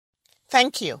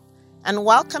Thank you, and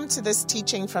welcome to this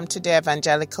teaching from Today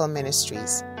Evangelical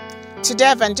Ministries.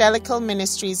 Today Evangelical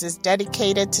Ministries is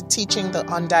dedicated to teaching the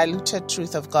undiluted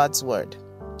truth of God's Word.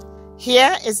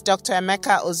 Here is Dr.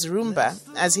 Emeka Ozurumba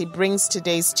as he brings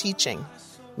today's teaching.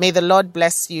 May the Lord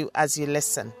bless you as you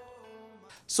listen.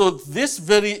 So this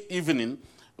very evening,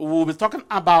 we'll be talking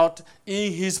about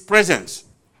In His Presence.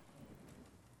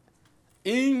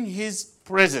 In His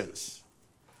Presence.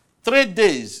 3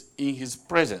 days in His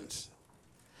presence.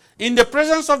 In the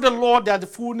presence of the Lord, there is the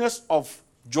fullness of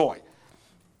joy.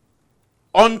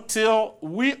 Until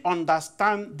we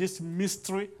understand this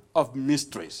mystery of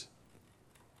mysteries.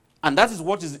 And that is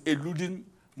what is eluding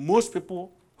most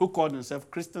people who call themselves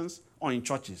Christians or in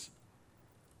churches.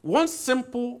 One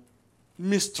simple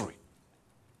mystery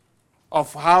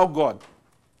of how God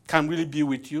can really be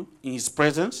with you in His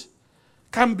presence,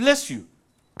 can bless you,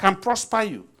 can prosper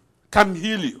you, can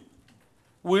heal you.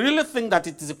 We really think that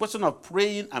it is a question of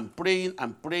praying and praying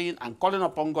and praying and calling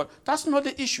upon God. That's not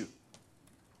the issue.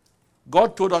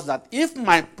 God told us that if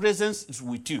my presence is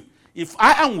with you, if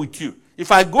I am with you,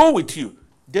 if I go with you,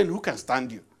 then who can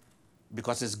stand you?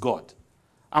 Because it's God.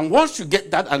 And once you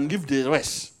get that and leave the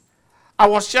rest. I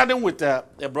was sharing with a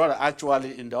brother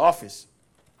actually in the office.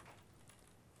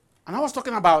 And I was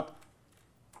talking about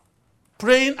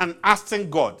praying and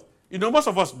asking God. You know, most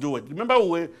of us do it. Remember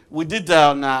we did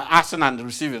asking and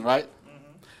receiving, right?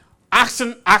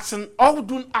 Mm-hmm. Asking, all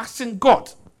doing asking God.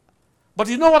 But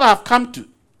you know what I've come to?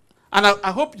 And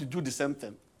I hope you do the same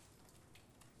thing.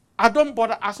 I don't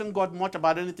bother asking God much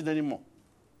about anything anymore.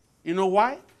 You know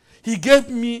why? He gave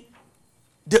me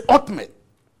the ultimate.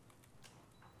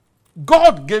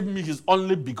 God gave me His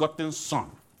only begotten Son.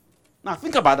 Now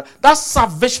think about it. That's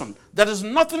salvation. There is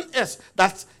nothing else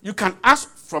that you can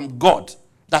ask from God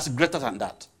that's greater than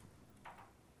that.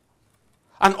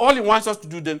 And all He wants us to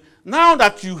do then, now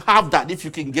that you have that, if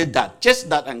you can get that, chase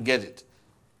that and get it.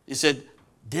 He said,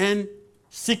 then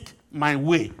seek my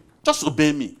way. Just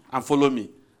obey me and follow me.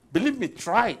 Believe me,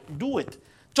 try, do it.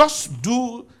 Just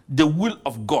do the will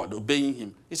of God, obeying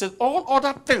Him. He said, all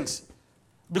other things,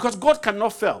 because God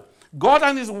cannot fail. God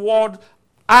and His word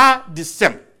are the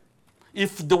same.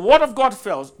 If the word of God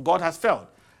fails, God has failed.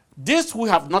 This we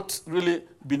have not really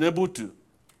been able to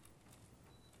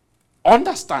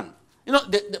understand. You know,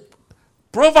 the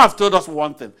Proverbs told us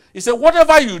one thing. He said,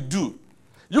 whatever you do,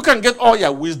 you can get all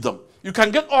your wisdom. You can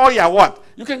get all your what?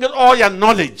 You can get all your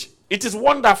knowledge. It is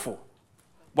wonderful.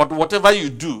 But whatever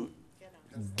you do,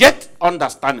 get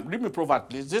understanding. Read me Proverbs,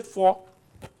 please. Is it 4:7,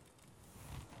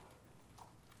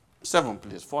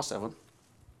 please? 4:7.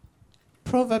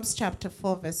 Proverbs chapter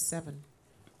 4, verse 7.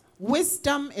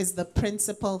 Wisdom is the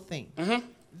principal thing. Mm-hmm.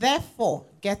 Therefore,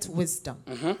 get wisdom.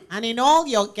 Mm-hmm. And in all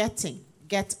you're getting,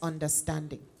 get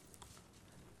understanding.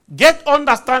 Get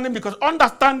understanding, because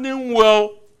understanding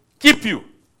will keep you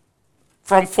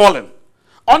from falling.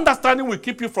 Understanding will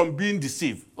keep you from being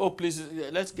deceived. Oh, please,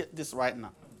 let's get this right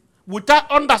now.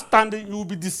 Without understanding, you will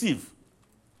be deceived.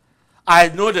 I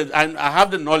know that I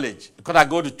have the knowledge because I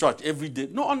go to church every day.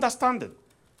 No understanding.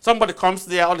 Somebody comes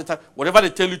there all the time. Whatever they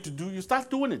tell you to do, you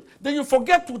start doing it. Then you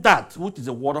forget to that, which is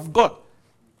the word of God.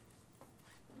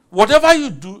 Whatever you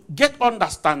do, get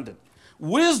understanding.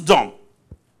 Wisdom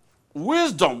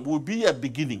will be a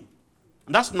beginning.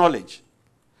 And that's knowledge.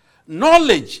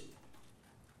 Knowledge,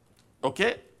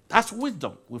 okay, that's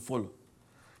wisdom we follow.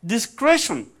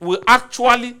 Discretion will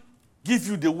actually give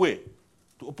you the way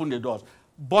to open the doors.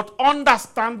 But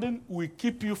understanding will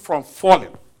keep you from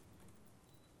falling.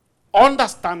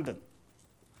 Understanding.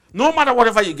 No matter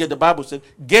whatever you get, the Bible says,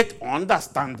 get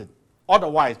understanding.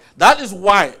 Otherwise, that is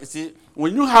why, you see,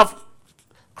 when you have,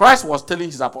 Christ was telling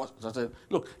His apostles,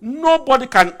 look, nobody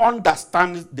can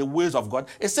understand the ways of God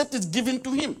except it's given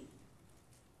to Him.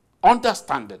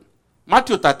 Understanding.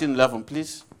 Matthew 13:11,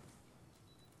 please.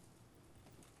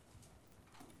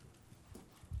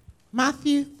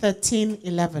 Matthew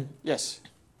 13:11. Yes.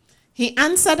 He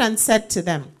answered and said to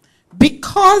them,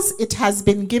 because it has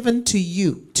been given to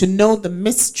you to know the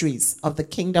mysteries of the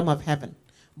kingdom of heaven,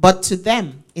 but to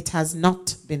them it has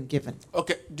not been given.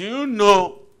 Okay, do you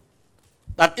know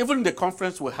that even in the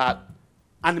conference we had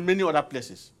and in many other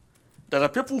places, there are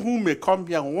people who may come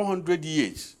here 100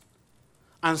 years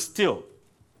and still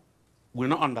will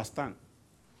not understand,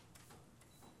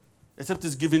 except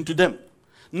it's given to them.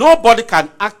 Nobody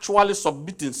can actually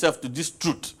submit himself to this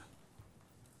truth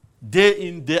day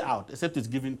in, day out, except it's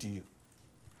given to you.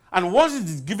 And once it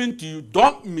is given to you,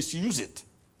 don't misuse it.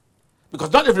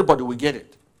 Because not everybody will get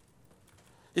it.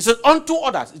 He said, unto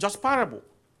others, it's just parable.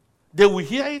 They will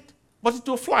hear it, but it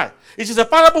will fly. It is a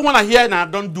parable when I hear it and I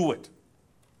don't do it.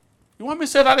 You want me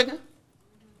to say that again?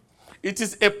 It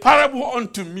is a parable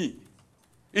unto me.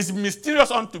 It's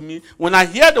mysterious unto me when I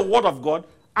hear the word of God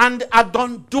and I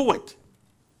don't do it.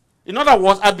 In other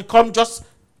words, I become just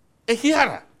a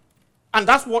hearer. And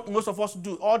that's what most of us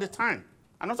do all the time.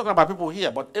 I'm not talking about people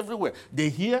here, but everywhere. They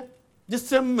hear the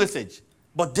same message,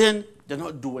 but then they're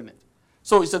not doing it.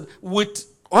 So he said, with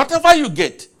whatever you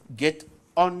get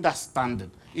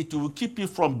understanding. It will keep you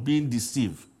from being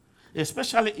deceived,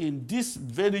 especially in this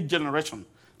very generation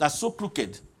that's so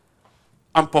crooked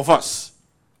and perverse.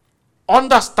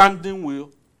 Understanding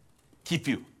will keep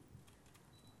you.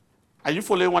 Are you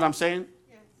following what I'm saying?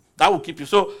 Yes. That will keep you.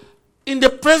 So, in the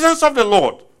presence of the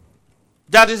Lord,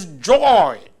 there is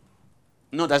joy.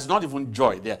 No, there's not even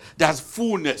joy there. There's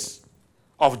fullness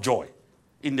of joy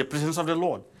in the presence of the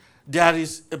Lord. There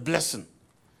is a blessing.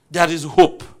 There is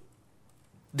hope.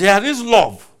 There is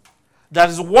love. There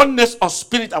is oneness of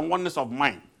spirit and oneness of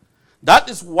mind. That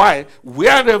is why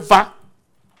wherever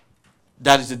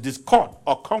there is a discord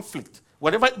or conflict,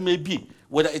 whatever it may be,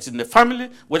 whether it's in the family,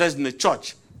 whether it's in the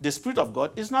church, the Spirit of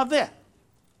God is not there.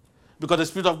 Because the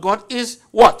Spirit of God is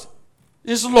what?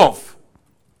 Is love.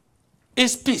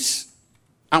 Is peace.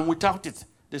 And without it,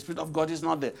 the Spirit of God is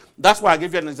not there. That's why I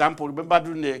gave you an example. Remember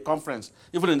during the conference,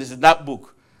 even in that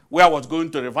book, where I was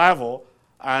going to revival,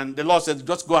 and the Lord said,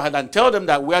 just go ahead and tell them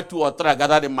that where 2 or 3 are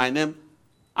gathered in my name,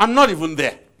 I'm not even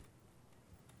there.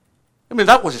 I mean,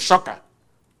 that was a shocker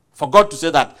for God to say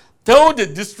that. Tell the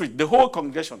district, the whole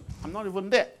congregation, I'm not even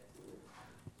there.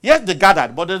 Yes, they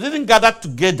gathered, but they didn't gather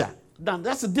together. Now,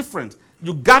 that's the difference.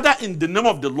 You gather in the name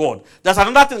of the Lord. There's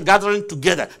another thing, gathering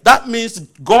together. That means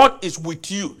God is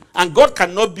with you. And God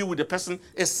cannot be with a person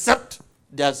except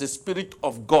there's a Spirit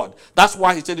of God. That's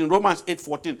why he said in Romans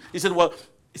 8:14, he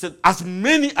said, as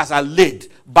many as are led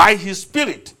by his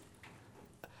Spirit.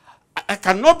 I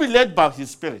cannot be led by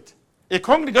his Spirit. A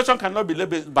congregation cannot be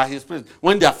led by his Spirit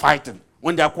when they are fighting,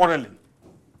 when they are quarreling,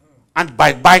 and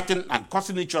by biting and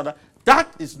cursing each other.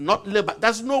 That is not led by,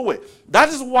 there's no way. That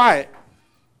is why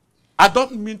I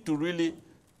don't mean to really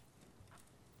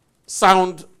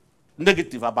sound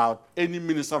negative about any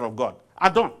minister of God. I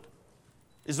don't.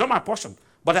 It's not my portion.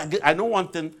 But I know one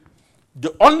thing.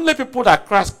 The only people that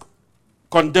Christ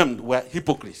condemned were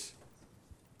hypocrites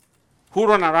who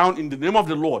run around in the name of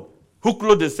the Lord, who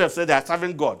clothe themselves, say they are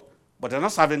serving God, but they're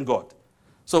not serving God.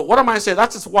 So what am I saying?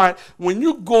 That is why when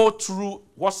you go through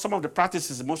what some of the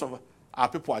practices most of our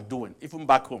people are doing, even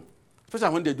back home,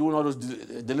 especially when they're doing all those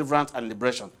deliverance and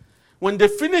liberation, when they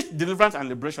finish deliverance and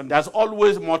liberation, there's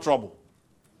always more trouble.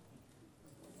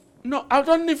 No, I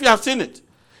don't know if you have seen it.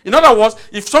 In other words,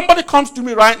 if somebody comes to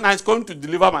me right now, is going to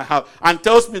deliver my house, and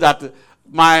tells me that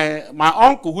my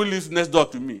uncle who lives next door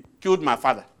to me killed my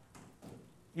father,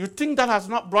 you think that has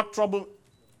not brought trouble?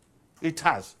 It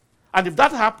has. And if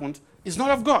that happens, it's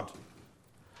not of God.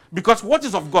 Because what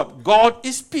is of God? God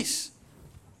is peace.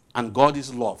 And God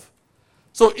is love.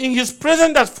 So in his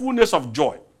presence, there's fullness of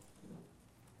joy.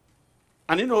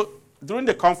 And you know, during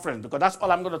the conference, because that's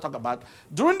all I'm going to talk about,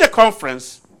 during the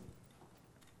conference,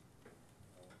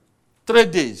 3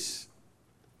 days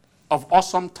of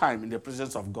awesome time in the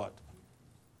presence of God.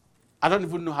 I don't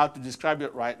even know how to describe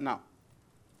it right now.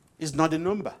 It's not a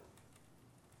number.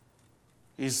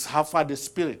 It's how far the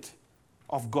Spirit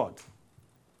of God.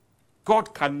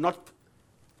 God cannot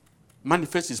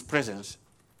manifest his presence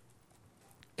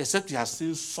except he has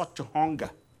seen such a hunger,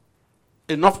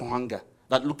 enough hunger,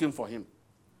 that looking for him,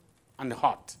 and the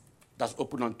heart that's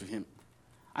open unto him.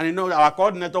 And you know, our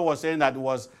coordinator was saying that it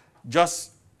was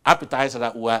just appetizer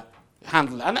that were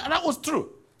handled. And that was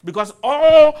true. Because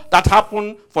all that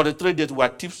happened for the 3 days were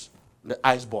tips, the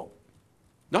ice bomb.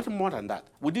 Nothing more than that.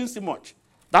 We didn't see much.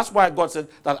 That's why God said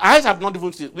that eyes have not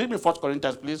even seen. Read me 1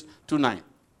 Corinthians, please, 2:9.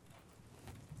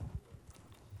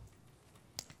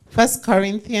 1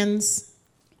 Corinthians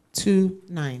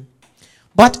 2:9.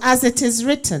 But as it is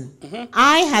written,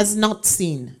 eye has not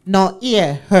seen, nor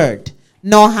ear heard,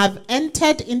 nor have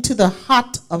entered into the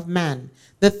heart of man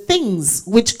the things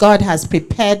which God has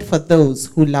prepared for those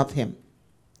who love him.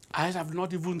 Eyes have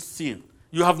not even seen.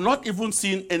 You have not even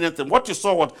seen anything. What you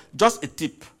saw was just a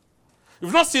tip.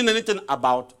 You've not seen anything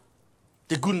about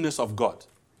the goodness of God.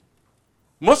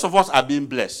 Most of us are being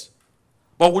blessed.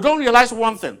 But we don't realize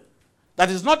one thing. That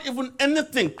is not even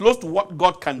anything close to what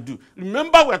God can do.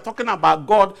 Remember, we're talking about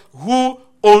God who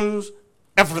owns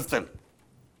everything.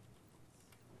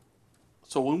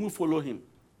 So when we follow him,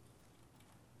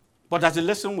 but there's a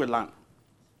lesson we learn.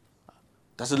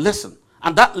 There's a lesson.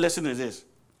 And that lesson is this.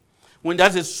 When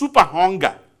there's a super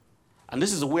hunger, and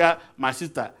this is where my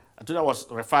sister, I think I was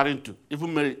referring to,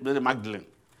 even Mary Magdalene.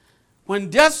 When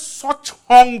there's such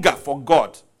hunger for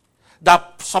God,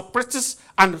 that suppresses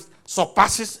and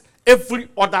surpasses every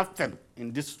other thing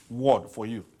in this world for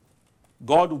you,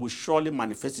 God will surely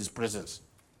manifest his presence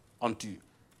unto you.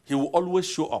 He will always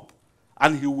show up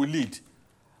and he will lead.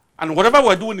 And whatever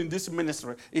we're doing in this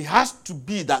ministry, it has to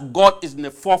be that God is in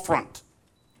the forefront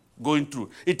going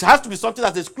through. It has to be something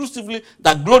that's exclusively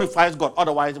that glorifies God.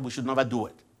 Otherwise, we should never do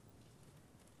it.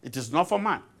 It is not for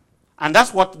man. And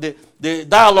that's what the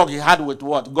dialogue he had with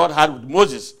what God had with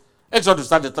Moses. Exodus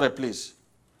 33, please.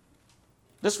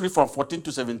 Let's read from 14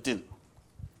 to 17.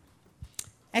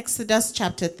 Exodus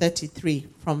chapter 33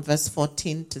 from verse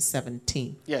 14 to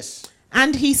 17. Yes.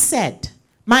 And he said,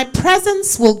 my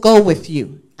presence will go with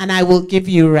you, and I will give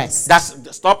you rest.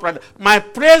 Stop right there. My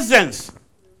presence.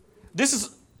 This is,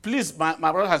 please, my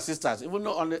brothers and sisters, even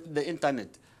though on the internet,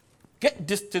 get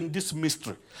this thing, this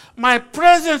mystery. My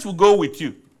presence will go with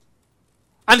you.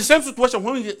 And the same situation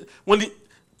when he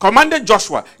commanded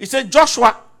Joshua, he said,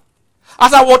 Joshua,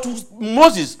 as I was with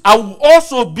Moses, I will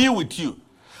also be with you.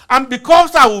 And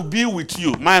because I will be with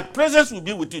you, my presence will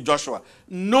be with you, Joshua.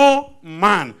 No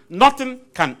man, nothing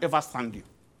can ever stand you.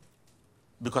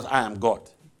 Because I am God.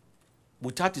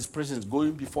 Without his presence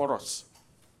going before us.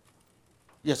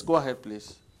 Yes, go ahead,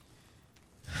 please.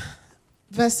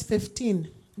 Verse 15.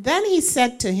 Then he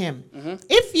said to him,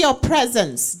 if your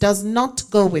presence does not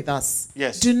go with us,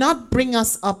 yes, do not bring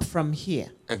us up from here.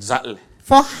 Exactly.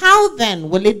 For how then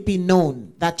will it be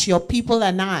known that your people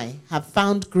and I have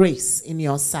found grace in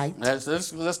your sight?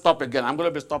 Let's stop again. I'm going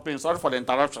to be stopping. Sorry for the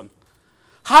interruption.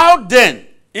 How then,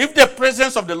 if the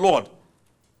presence of the Lord,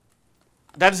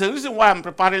 that is the reason why I'm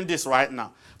preparing this right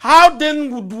now. How then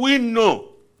would we know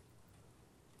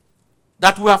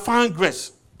that we have found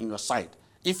grace in your sight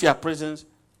if your presence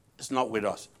is not with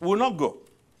us? We will not go.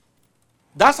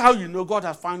 That's how you know God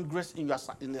has found grace in your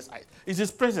sight. It's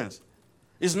his presence.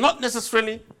 It's not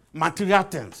necessarily material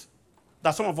things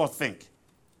that some of us think.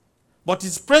 But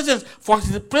his presence, for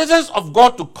the presence of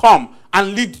God to come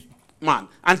and lead man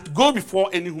and to go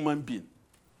before any human being,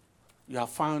 you have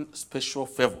found special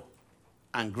favor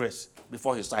and grace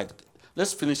before his sight.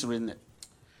 Let's finish reading it.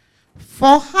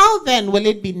 For how then will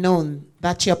it be known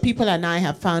that your people and I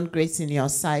have found grace in your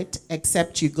sight,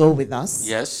 except you go with us?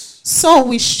 Yes. So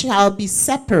we shall be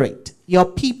separate, your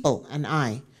people and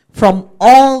I, from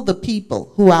all the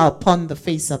people who are upon the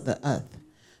face of the earth.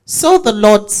 So the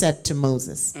Lord said to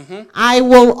Moses, I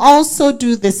will also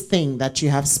do this thing that you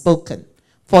have spoken,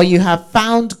 for you have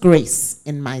found grace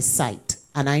in my sight,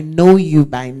 and I know you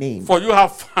by name. For you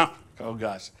have found,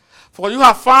 for you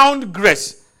have found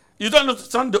grace. You don't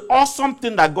understand the awesome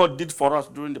thing that God did for us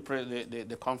during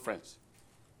the conference.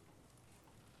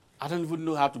 I don't even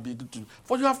know how to be good to you.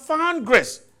 For you have found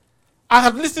grace. I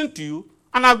have listened to you,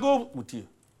 and I'll go with you.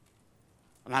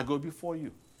 And I go before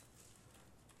you.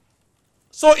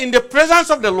 So in the presence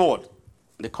of the Lord,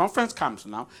 the conference comes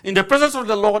now. In the presence of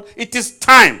the Lord, it is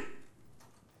time.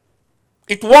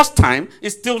 It was time.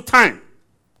 It's still time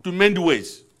to mend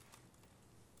ways.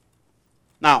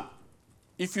 Now,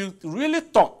 if you really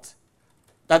thought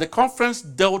that the conference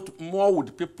dealt more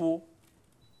with people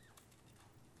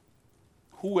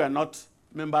who were not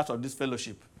members of this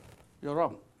fellowship, you're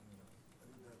wrong.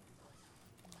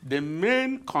 The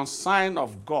main concern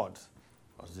of God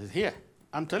was here.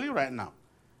 I'm telling you right now.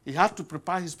 He had to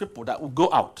prepare his people that will go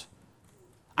out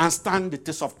and stand the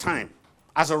test of time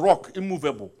as a rock,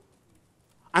 immovable,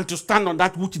 and to stand on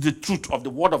that which is the truth of the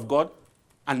word of God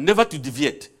and never to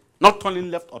deviate, not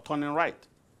turning left or turning right.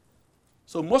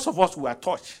 So most of us were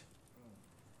touched.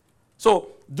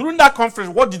 So during that conference,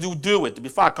 what did you deal with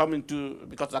before I come into,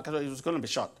 because it was going to be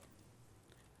short?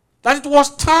 That it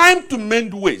was time to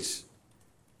mend ways.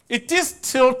 It is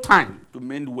still time to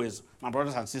mend ways, my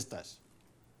brothers and sisters.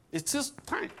 It is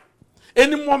time.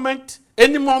 Any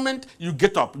moment you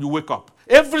get up, you wake up.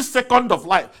 Every second of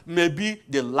life may be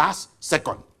the last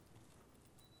second.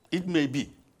 It may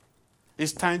be.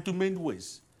 It's time to mend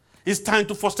ways. It's time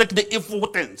to forsake the evil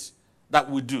things that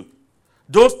we do.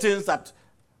 Those things that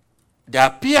they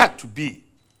appear to be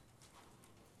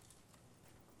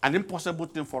an impossible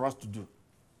thing for us to do.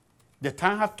 The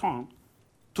time has come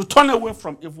to turn away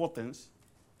from evil things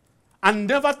and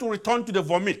never to return to the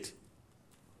vomit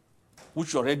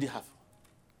which you already have.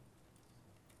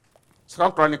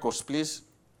 2 Chronicles, please.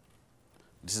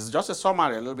 This is just a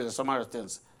summary, a little bit of summary of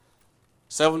things.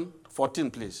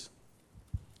 7:14, please.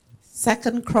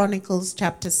 2 Chronicles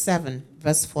chapter 7,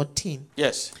 verse 14.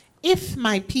 Yes. If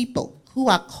my people who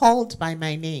are called by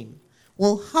my name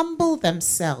will humble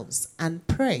themselves and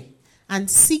pray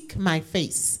and seek my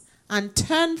face and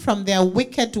turn from their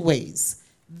wicked ways,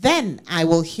 then I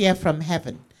will hear from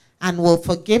heaven and will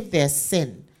forgive their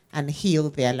sin and heal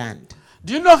their land.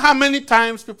 Do you know how many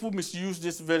times people misuse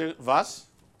this very verse?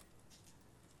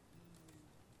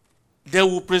 They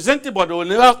will present it, but they will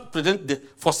never present the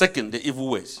forsaking the evil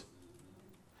ways.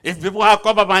 If people have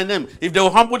come by my name, if they will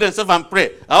humble themselves and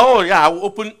pray, oh yeah, I will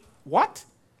open. What?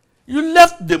 You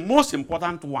left the most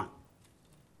important one.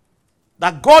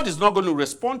 That God is not going to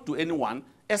respond to anyone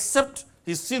except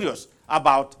he's serious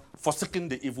about forsaking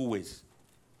the evil ways.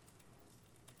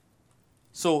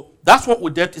 So that's what we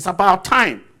did. It's about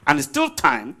time. And it's still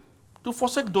time to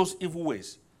forsake those evil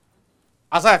ways.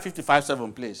 Isaiah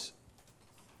 55:7, please.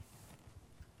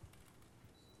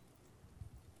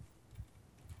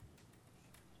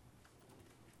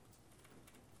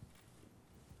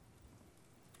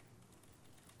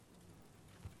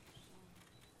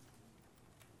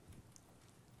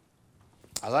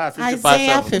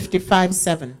 Isaiah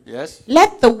 55:7. Yes.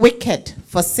 Let the wicked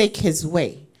forsake his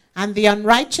way, and the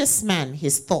unrighteous man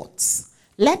his thoughts.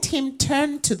 Let him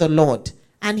turn to the Lord,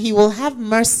 and he will have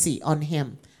mercy on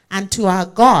him, and to our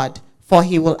God, for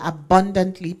he will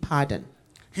abundantly pardon.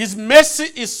 His mercy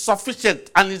is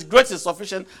sufficient, and his grace is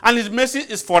sufficient, and his mercy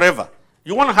is forever.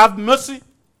 You want to have mercy?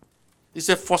 He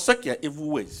said, forsake your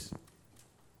evil ways.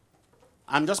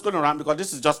 I'm just going to run because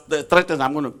this is just the three things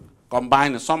I'm going to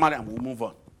combine in summary and we'll move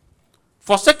on.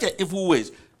 Forsake your evil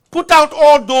ways. Put out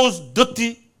all those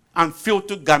dirty and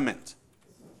filthy garments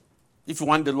if you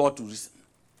want the Lord to listen.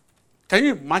 Can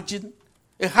you imagine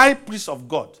a high priest of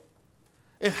God?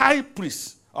 A high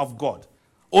priest of God,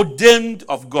 ordained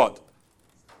of God.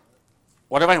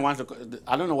 Whatever he wants to,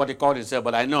 I don't know what he called himself,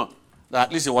 but I know that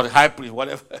at least he was a high priest,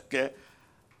 whatever, okay?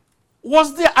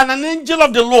 Was there an angel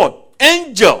of the Lord,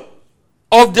 angel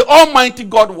of the Almighty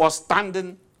God was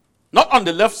standing not on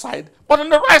the left side, but on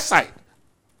the right side,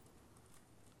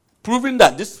 proving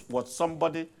that this was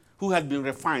somebody who had been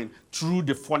refined through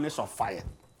the furnace of fire.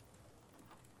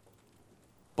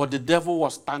 But the devil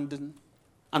was standing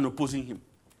and opposing him.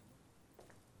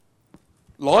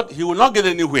 Lord, he will not get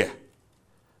anywhere.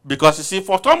 Because you see,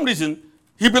 for some reason,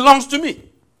 he belongs to me.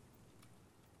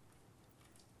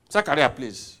 Zechariah,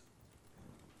 please.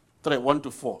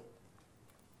 3:1-4.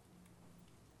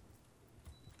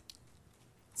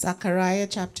 Zechariah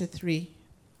chapter 3.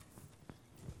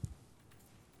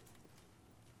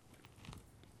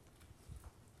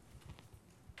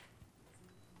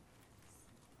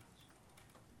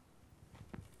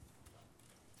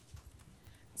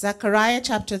 Zechariah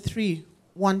chapter 3,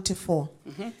 1-4.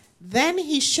 Mm-hmm. Then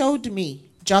he showed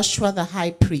me Joshua the high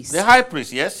priest. The high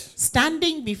priest, yes.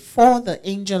 Standing before the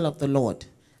angel of the Lord,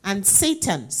 and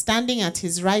Satan standing at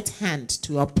his right hand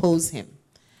to oppose him.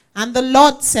 And the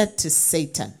Lord said to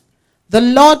Satan, the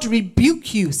Lord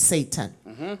rebuke you, Satan.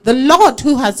 Mm-hmm. The Lord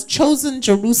who has chosen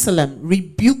Jerusalem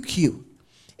rebuke you.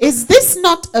 Is this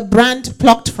not a brand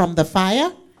plucked from the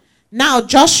fire? Now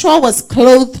Joshua was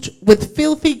clothed with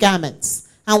filthy garments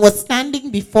and was standing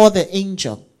before the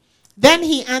angel. Then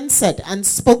he answered and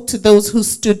spoke to those who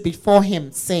stood before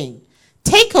him, saying,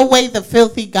 take away the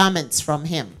filthy garments from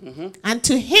him. Mm-hmm. And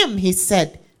to him he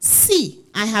said, see,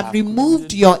 I have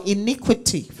removed your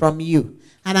iniquity from you,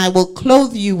 and I will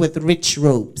clothe you with rich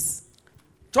robes.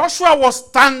 Joshua was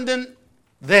standing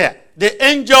there, the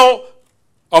angel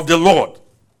of the Lord.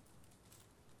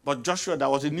 But Joshua, there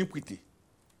was iniquity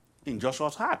in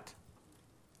Joshua's heart.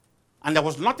 And there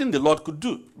was nothing the Lord could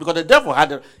do. Because the devil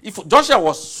had, if Joshua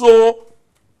was so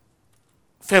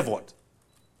favored,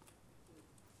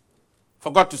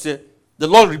 forgot to say, the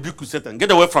Lord rebuke you, Satan.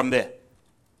 Get away from there.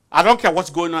 I don't care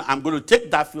what's going on. I'm going to take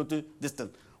that filthy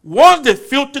distance. Once the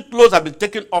filthy clothes have been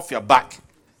taken off your back,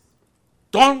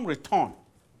 don't return.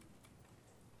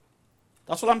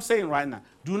 That's what I'm saying right now.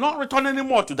 Do not return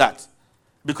anymore to that.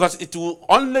 Because it will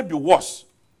only be worse.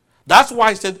 That's why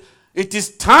I said, it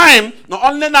is time not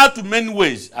only now to mend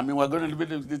ways. I mean, we're going to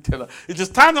little bit detail. It is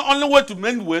time not only way to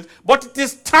mend ways, but it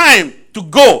is time to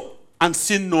go and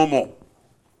sin no more.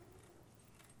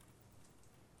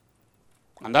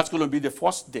 And that's going to be the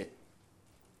first day.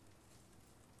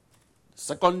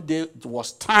 Second day, it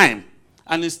was time,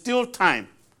 and it's still time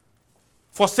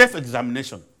for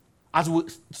self-examination. As we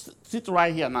sit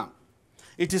right here now,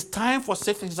 it is time for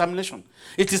self-examination.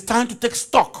 It is time to take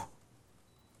stock.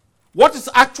 What is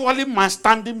actually my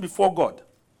standing before God?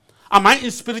 Am I in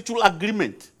spiritual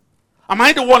agreement? Am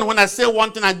I the one when I say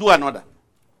one thing, I do another?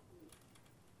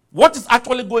 What is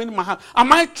actually going in my heart?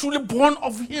 Am I truly born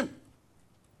of him?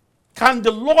 Can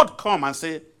the Lord come and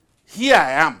say, here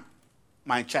I am,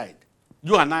 my child.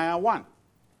 You and I are one.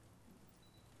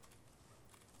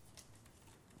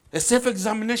 A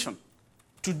self-examination.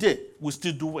 Today, we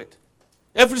still do it.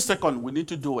 Every second, we need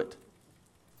to do it.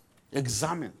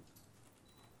 Examine.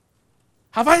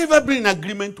 Have I ever been in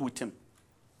agreement with him?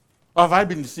 Or have I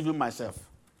been deceiving myself?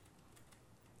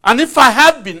 And if I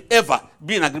have ever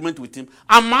been in agreement with him,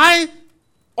 am I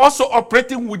also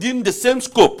operating within the same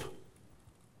scope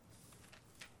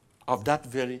of that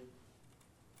very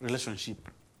relationship?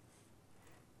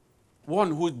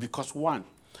 One who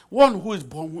is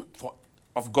born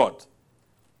of God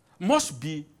must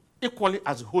be equally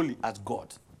as holy as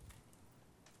God.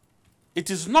 It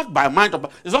is not by mind.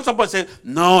 It's not somebody saying,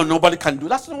 no, nobody can do.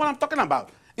 That's not what I'm talking about.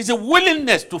 It's a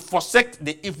willingness to forsake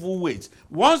the evil ways.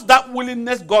 Once that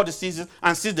willingness, God sees it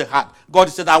and sees the heart. God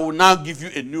said, I will now give you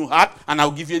a new heart and I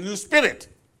will give you a new spirit.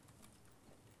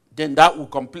 Then that will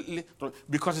completely,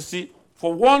 because you see,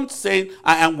 for one saying,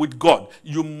 I am with God,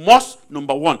 you must,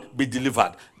 number one, be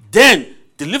delivered. Then,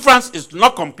 deliverance is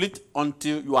not complete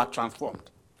until you are transformed.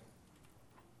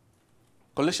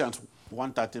 Colossians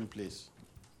 1:13, please.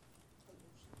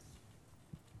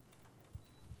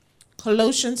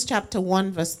 Colossians chapter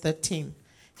 1 verse 13.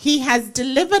 He has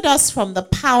delivered us from the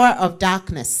power of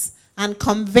darkness and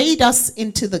conveyed us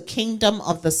into the kingdom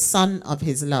of the Son of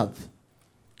his love.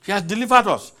 He has delivered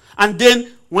us. And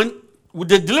then with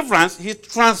the deliverance, he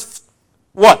transformed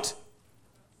us.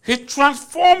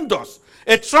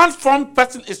 A transformed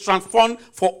person is transformed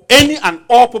for any and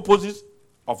all purposes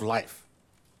of life.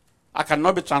 I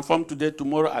cannot be transformed today,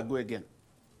 tomorrow I go again.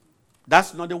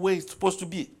 That's not the way it's supposed to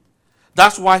be.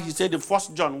 That's why he said in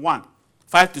 1 John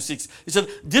 1:5-6, he said,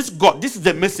 this is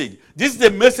the message. This is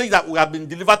the message that we have been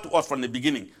delivered to us from the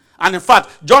beginning. And in fact,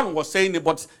 John was saying it,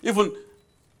 but it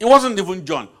wasn't even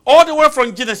John. All the way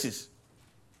from Genesis,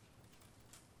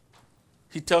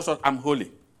 he tells us, I'm holy.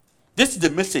 This is the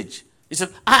message. He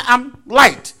said, I am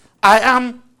light. I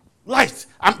am light.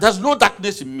 There's no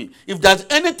darkness in me. If there's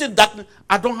anything darkness,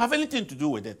 I don't have anything to do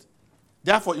with it.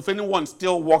 Therefore, if anyone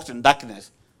still walks in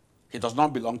darkness, he does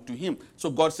not belong to him. So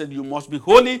God said, you must be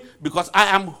holy because I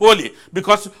am holy.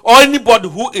 Because anybody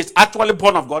who is actually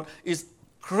born of God is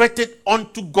created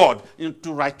unto God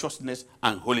into righteousness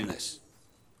and holiness.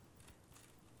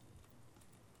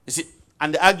 You see,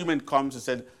 and the argument comes and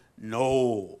said,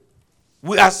 no,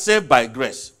 we are saved by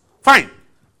grace. Fine.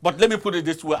 But let me put it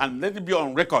this way and let it be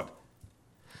on record.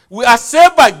 We are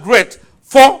saved by grace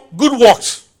for good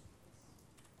works.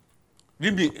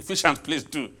 Read me Ephesians, please,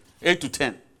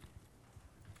 2:8-10.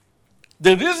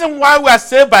 The reason why we are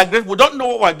saved by grace, we don't know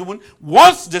what we're doing.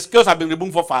 Once the scales have been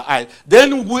removed from our eyes,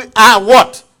 then we are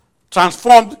what?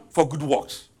 Transformed for good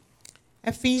works.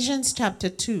 Ephesians chapter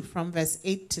 2 from verse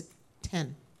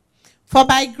 8-10. For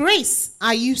by grace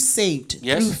are you saved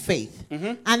through faith,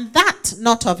 and that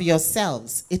not of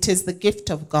yourselves, it is the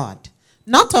gift of God,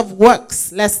 not of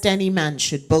works, lest any man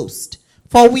should boast.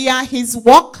 For we are his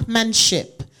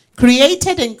workmanship,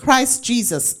 created in Christ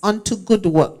Jesus unto good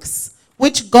works,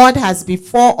 which God has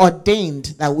before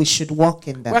ordained that we should walk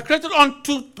in them. We are created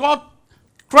unto God,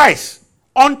 Christ,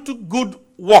 unto good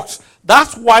works.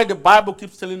 That's why the Bible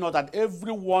keeps telling us that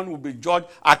everyone will be judged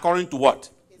according to what?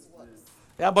 His works.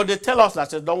 Yeah, but they tell us that,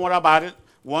 don't worry about it.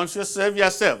 Once you save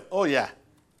yourself, oh yeah.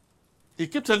 He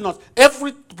keeps telling us,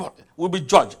 everybody will be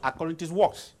judged according to his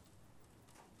works.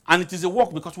 And it is a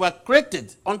work because we are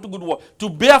created unto good work, to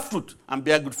bear fruit and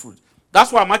bear good fruit.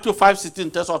 That's why Matthew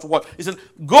 5:16 tells us what? He said,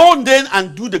 go then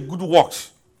and do the good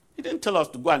works. He didn't tell us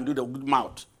to go and do the good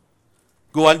mouth.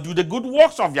 Go and do the good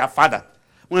works of your Father.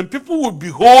 When people will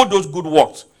behold those good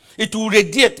works, it will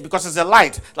radiate because it's a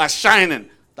light that's shining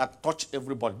that touch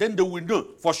everybody. Then they will know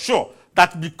for sure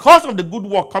that because of the good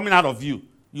work coming out of you,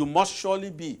 you must surely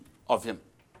be of him.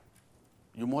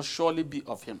 You must surely be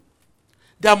of him.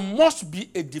 There must be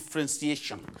a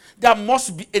differentiation. There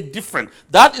must be a difference.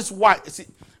 That is why, see,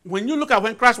 when you look at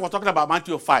when Christ was talking about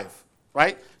Matthew 5,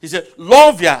 right? He said,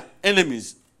 love your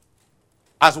enemies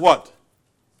as what?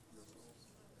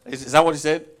 Is that what he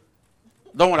said?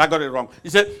 Don't worry, I got it wrong.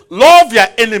 He said, love your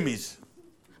enemies.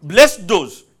 Bless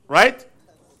those, right?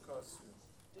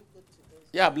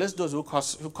 Yeah, bless those who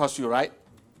curse you, right?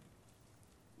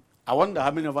 I wonder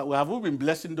how many of us, have we been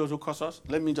blessing those who curse us?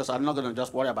 I'm not going to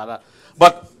just worry about that.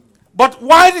 But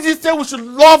why did he say we should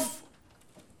love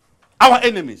our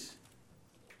enemies?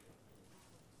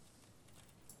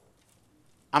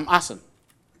 I'm asking.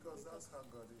 Because that's how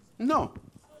God is.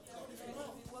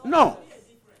 No.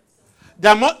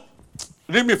 There are more.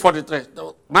 Read me 43.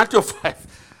 Matthew 5.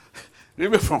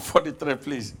 Read me from 43,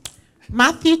 please.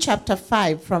 Matthew chapter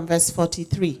 5 from verse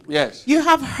 43. Yes. You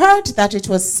have heard that it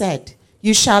was said,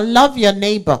 you shall love your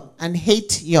neighbor and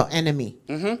hate your enemy.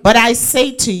 But I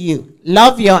say to you,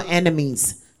 love your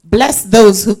enemies. Bless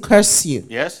those who curse you.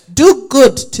 Yes. Do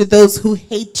good to those who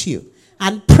hate you.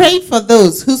 And pray for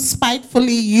those who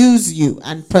spitefully use you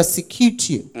and persecute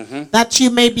you, that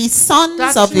you may be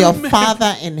sons of your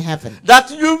Father in heaven. That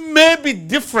you may be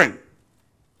different.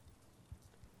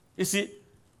 You see,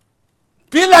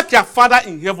 be like your Father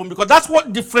in heaven, because that's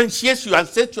what differentiates you and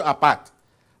sets you apart.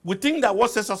 We think that what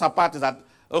sets us apart is that,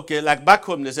 okay, like back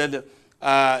home they said,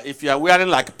 if you are wearing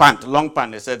like pant, long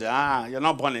pant, they said, you're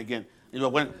not born again.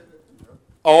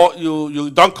 Or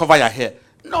you don't cover your hair.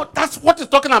 No, that's what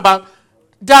it's talking about.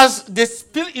 Does the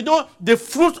Spirit, the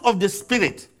fruit of the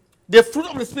Spirit. The fruit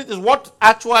of the Spirit is what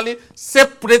actually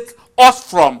separates us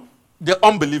from the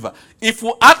unbeliever. If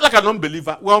we act like an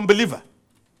unbeliever, we're unbeliever.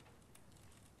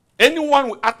 Anyone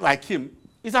who act like him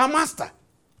is our master.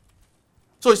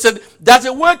 So he said, there's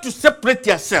a way to separate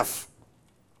yourself.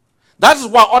 That is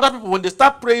why other people, when they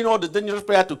start praying all the dangerous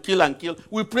prayer to kill and kill,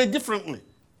 we pray differently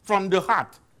from the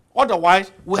heart.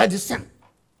 Otherwise, we are the same.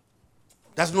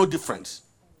 There's no difference.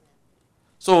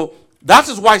 So that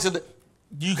is why he said,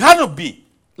 you got to be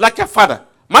like your Father.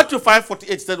 Matthew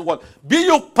 5:48 said what? Be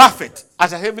you perfect as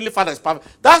your heavenly Father is perfect.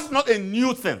 That's not a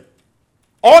new thing.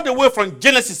 All the way from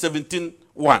Genesis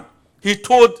 17:1, he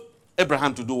told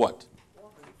Abraham to do what?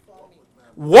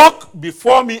 Walk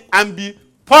before me and be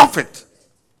perfect.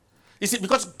 You see,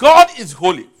 because God is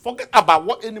holy. Forget about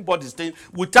what anybody is saying.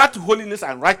 Without holiness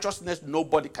and righteousness,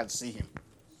 nobody can see him.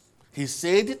 He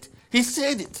said it. He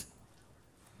said it.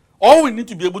 All we need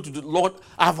to be able to do, Lord,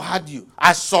 I've had you.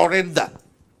 I surrender.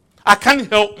 I can't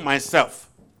help myself.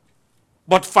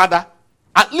 But Father,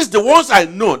 at least the ones I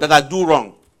know that I do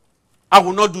wrong, I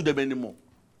will not do them anymore.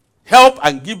 Help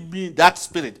and give me that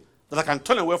spirit that I can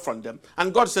turn away from them.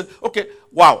 And God said, okay,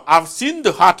 wow, I've seen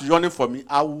the heart yearning for me.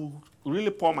 I will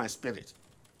really pour my spirit.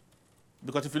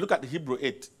 Because if you look at the Hebrew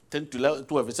 8, 10 to 11,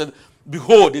 12, it said,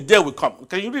 behold, the day will come.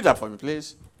 Can you read that for me,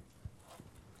 please?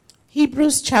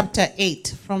 Hebrews chapter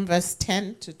 8, from verse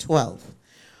 10 to 12.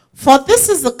 For this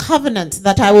is the covenant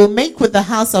that I will make with the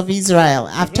house of Israel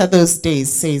after those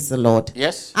days, says the Lord.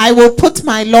 Yes. I will put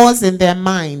my laws in their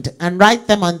mind and write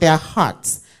them on their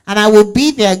hearts, and I will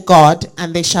be their God,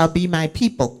 and they shall be my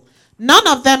people. None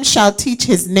of them shall teach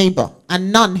his neighbor,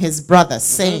 and none his brother,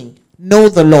 saying, know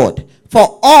the Lord.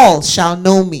 For all shall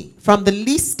know me, from the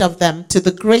least of them to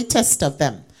the greatest of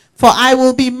them. For I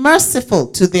will be merciful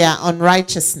to their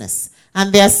unrighteousness,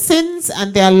 and their sins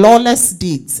and their lawless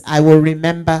deeds I will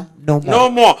remember no more.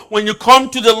 No more. When you come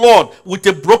to the Lord with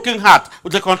a broken heart,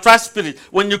 with a contrite spirit,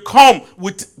 when you come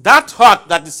with that heart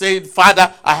that is saying,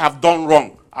 Father, I have done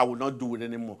wrong, I will not do it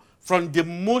anymore. From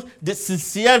the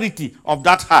sincerity of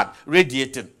that heart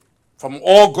radiating, from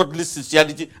all godly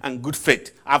sincerity and good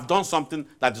faith, I've done something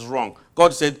that is wrong.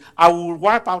 God said, I will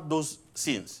wipe out those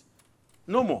sins.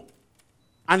 No more.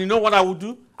 And you know what I will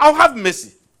do? I will have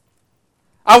mercy.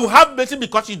 I will have mercy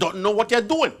because you don't know what you're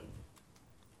doing.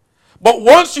 But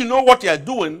once you know what you're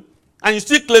doing and you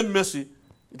still claim mercy,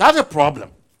 that's a problem.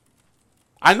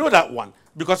 I know that one.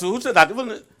 Because who said that?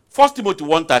 Even 1 Timothy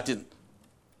 1:13.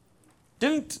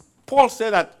 Didn't Paul say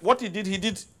that what he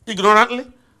did ignorantly?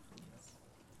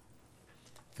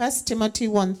 1 Timothy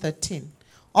 1:13.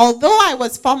 Although I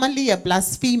was formerly a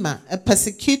blasphemer, a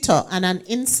persecutor, and an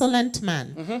insolent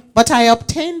man, but I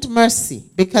obtained mercy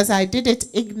because I did it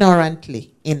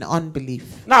ignorantly in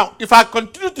unbelief. Now, if I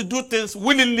continue to do things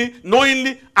willingly,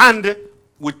 knowingly, and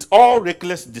with all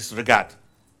reckless disregard,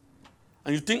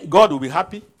 and you think God will be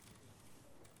happy?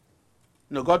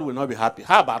 No, God will not be happy.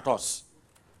 How about us?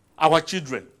 Our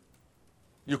children.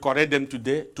 You correct them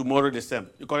today, tomorrow the same.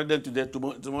 You correct them today,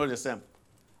 tomorrow the same.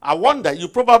 I wonder, you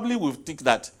probably will think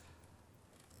that,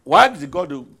 why did God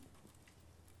do?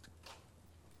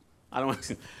 I don't want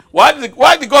to.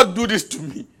 Why did God do this to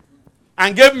me,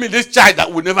 and gave me this child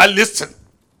that will never listen?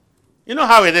 You know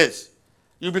how it is.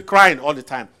 You'll be crying all the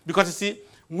time because you see,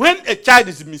 when a child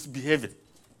is misbehaving,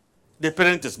 the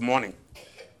parent is mourning.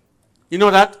 You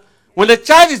know that when the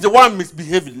child is the one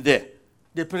misbehaving there,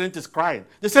 the parent is crying.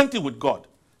 The same thing with God.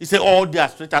 He said, all day I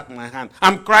stretch out my hand.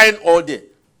 I'm crying all day.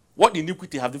 What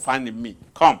iniquity have you found in me?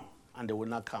 Come. And they will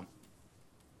not come.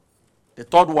 The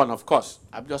third one, of course,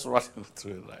 I'm just rushing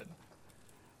through it right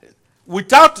now.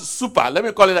 Without let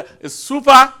me call it a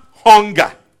super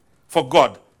hunger for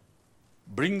God,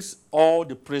 brings all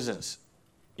the presence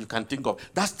you can think of.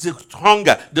 That's the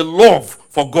hunger, the love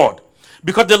for God.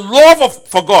 Because the love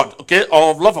for God, okay,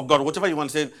 or love of God, whatever you want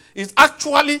to say, is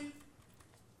actually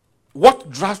what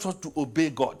drives us to obey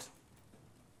God.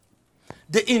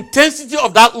 The intensity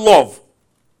of that love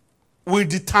will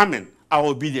determine our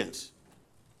obedience.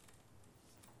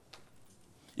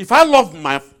 If I love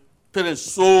my parents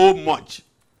so much,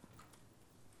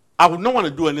 I would not want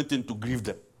to do anything to grieve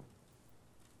them.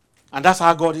 And that's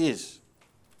how God is.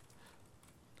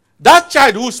 that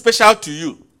child who is special to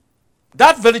you,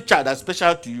 that very child that's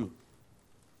special to you,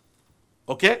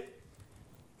 okay?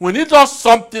 When he does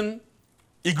something,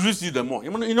 it grieves you the more.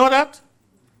 You know that?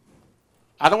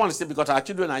 I don't want to say because our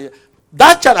children are here.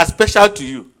 That child is special to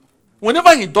you.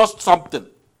 Whenever he does something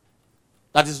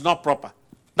that is not proper,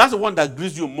 that's the one that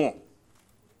grieves you more.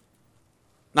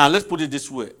 Now, let's put it this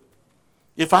way.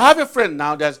 If I have a friend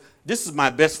now, this is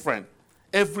my best friend.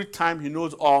 Every time he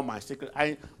knows all my secrets.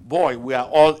 We are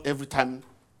all every time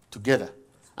together.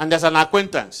 And there's an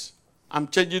acquaintance. I'm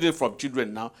changing it from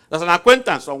children now. There's an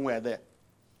acquaintance somewhere there.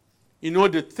 You know,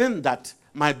 the thing that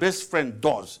my best friend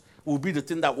does will be the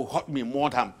thing that will hurt me more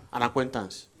than an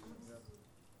acquaintance.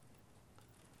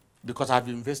 Because I've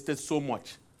invested so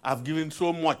much. I've given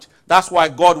so much. That's why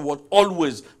God was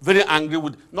always very angry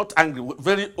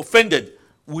very offended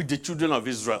with the children of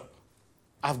Israel.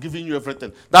 I've given you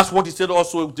everything. That's what he said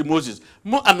also to Moses.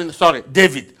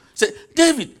 David. He said,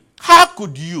 David, how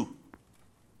could you?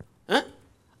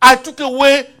 I took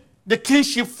away the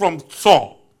kingship from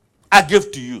Saul. I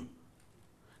gave to you.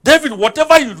 David,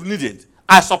 whatever you needed,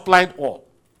 I supplied all.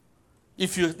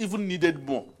 If you even needed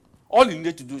more, all you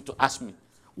needed to do is to ask me.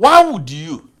 Why would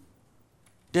you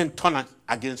then turn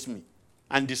against me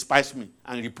and despise me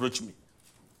and reproach me?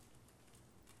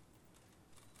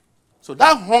 So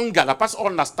that hunger, that past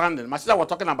understanding, my sister was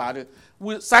talking about it.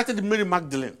 We cited Mary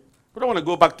Magdalene. We don't want to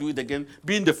go back to it again,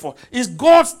 being the first. Is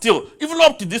God still, even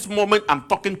up to this moment I'm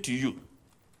talking to you,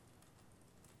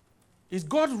 is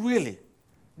God really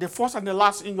the first and the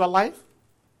last in your life?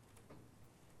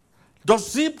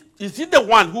 Is he the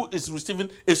one who is receiving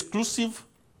exclusive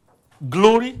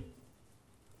glory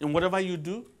in whatever you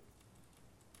do?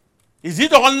 Is he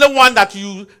the only one that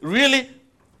you really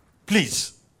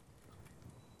please?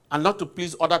 And not to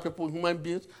please other people, human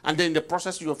beings, and then in the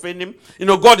process you offend him. You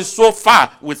know, God is so far,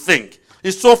 we think.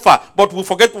 He's so far. But we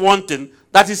forget one thing,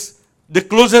 that is the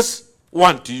closest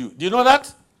one to you. Do you know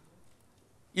that?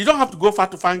 You don't have to go far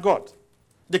to find God.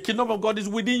 The kingdom of God is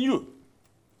within you.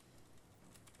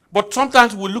 But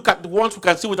sometimes we look at the ones we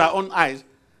can see with our own eyes,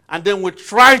 and then we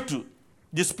try to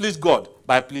displease God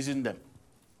by pleasing them.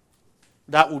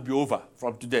 That will be over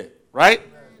from today, right?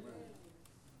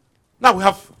 Now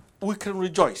we can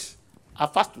rejoice. I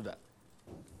fast to that.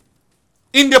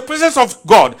 In the presence of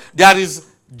God, there is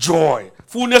joy,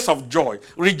 fullness of joy,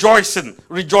 rejoicing.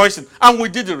 And we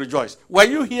did rejoice. Were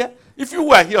you here? If you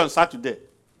were here on Saturday,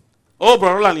 oh,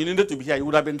 Brother Roland, you needed to be here. You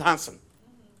would have been dancing.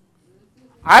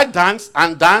 I danced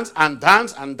and danced and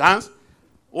danced and danced.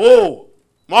 Oh,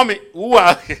 mommy, we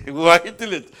were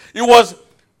hitting it. It was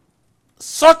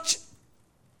such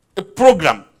a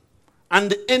program and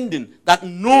the ending that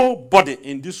nobody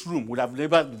in this room would have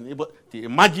never been able to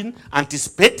imagine,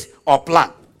 anticipate, or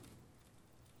plan.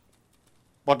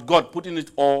 But God putting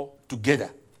it all together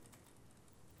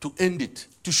to end it,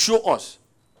 to show us,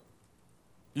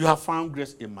 you have found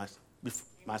grace in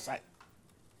my sight.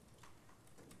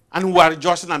 And we are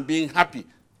rejoicing and being happy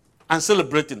and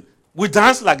celebrating. We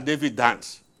dance like David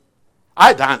danced.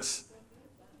 I dance.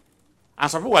 And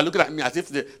some people were looking at me as if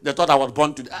they thought I was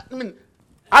born today. I mean,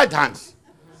 I dance.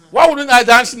 Why wouldn't I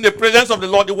dance in the presence of the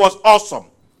Lord? It was awesome.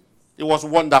 It was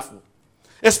wonderful.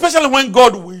 Especially when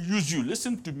God will use you.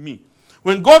 Listen to me.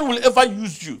 When God will ever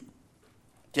use you,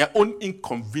 their own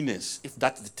inconvenience, if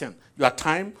that's the term, your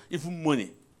time, even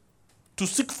money, to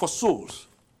seek for souls.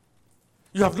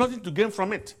 You have nothing to gain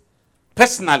from it.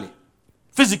 Personally,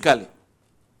 physically.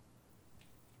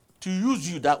 To use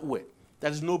you that way,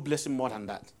 there is no blessing more than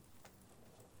that.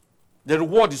 The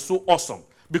reward is so awesome.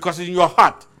 Because in your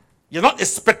heart, you're not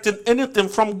expecting anything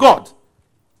from God.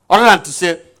 Other than to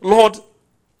say, Lord,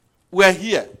 we're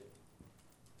here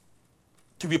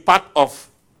to be part of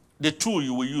the tool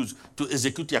you will use to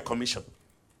execute your commission.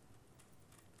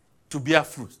 To bear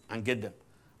fruit and get them.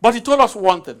 But he told us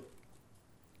one thing.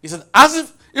 He said,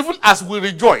 even as we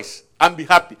rejoice and be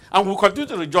happy, and we'll continue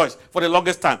to rejoice for the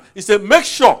longest time, he said, make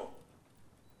sure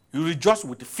you rejoice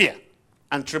with fear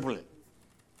and trembling.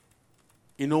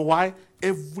 You know why?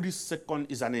 Every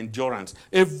second is an endurance.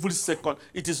 Every second.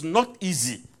 It is not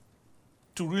easy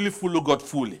to really follow God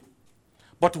fully.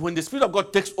 But when the Spirit of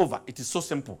God takes over, it is so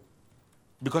simple.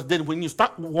 Because then when you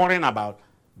start worrying about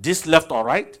this left or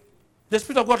right, the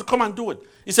Spirit of God will come and do it.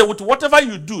 He said, with whatever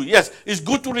you do, yes, it's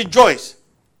good to rejoice.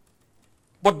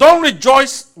 But don't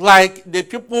rejoice like the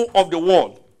people of the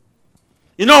world.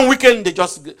 You know, on weekend,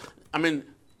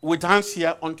 we dance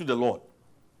here unto the Lord.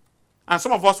 And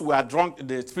some of us were drunk in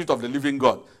the Spirit of the living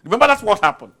God. Remember, that's what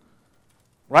happened.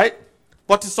 Right?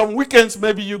 But some weekends,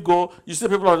 maybe you go, you see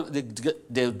people,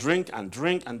 they drink and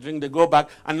drink and drink, they go back,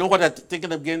 and know what they're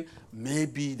thinking again?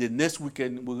 Maybe the next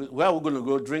weekend, we're going to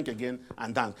go drink again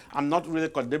and dance. I'm not really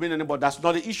condemning anybody. That's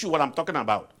not the issue what I'm talking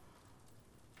about.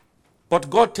 But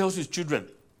God tells his children,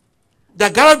 there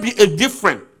got to be a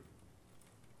difference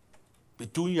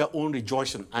between your own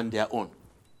rejoicing and their own.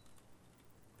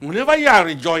 Whenever you are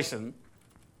rejoicing,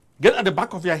 get at the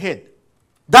back of your head,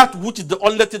 that which is the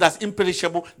only thing that's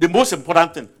imperishable, the most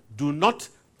important thing, do not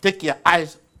take your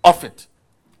eyes off it.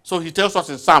 So he tells us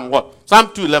in Psalm what? Psalm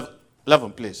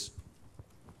 2:11, please.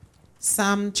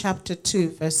 Psalm chapter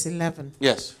 2, verse 11.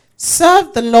 Yes.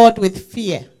 Serve the Lord with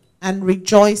fear and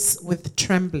rejoice with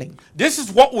trembling. This is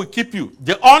what will keep you.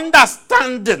 The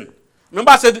understanding.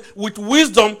 Remember I said, with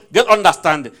wisdom, get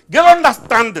understanding. Get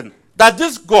understanding that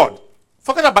this God,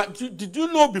 forget about, did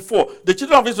you know before, the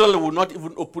children of Israel will not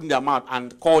even open their mouth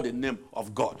and call the name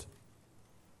of God.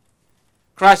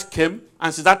 Christ came,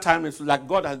 and since that time, it's like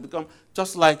God has become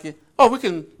just like, we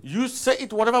can say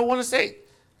it whatever we want to say.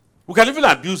 We can even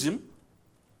abuse him,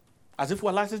 as if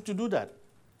we're licensed to do that.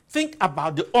 Think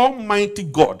about the Almighty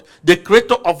God, the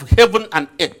creator of heaven and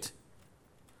earth.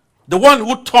 The one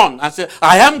who turned and said,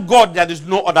 I am God, there is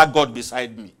no other God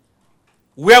beside me.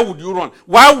 Where would you run?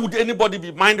 Why would anybody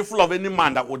be mindful of any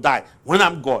man that will die when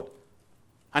I'm God?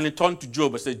 And he turned to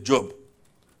Job and said, Job,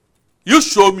 you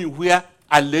show me where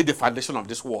I laid the foundation of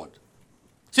this world.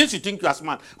 Since you think you are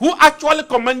smart, who actually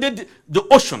commanded the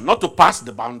ocean not to pass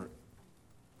the boundary?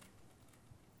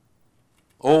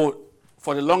 Oh,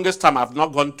 for the longest time, I've not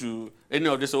gone to any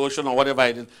of this ocean or whatever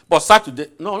it is. But Saturday,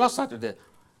 no, not Saturday.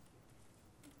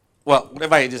 Well,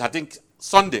 whatever it is, I think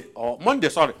Sunday or Monday,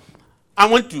 sorry. I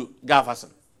went to Galveston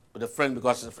with a friend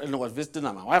because a friend was visiting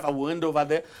and my wife. I went over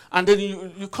there. And then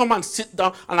you come and sit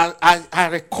down. And I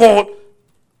recall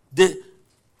the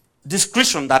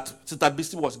description that Sister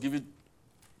BC was giving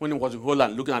when he was in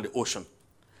Holland looking at the ocean.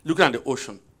 Looking at the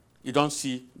ocean, you don't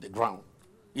see the ground.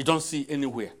 You don't see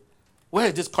anywhere. Where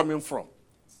is this coming from?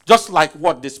 Just like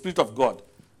what? The Spirit of God.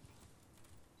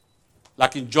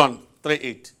 Like in John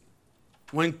 3:8.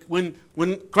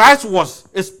 When Christ was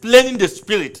explaining the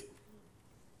Spirit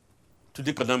to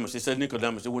Nicodemus, he said,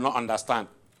 Nicodemus, you will not understand.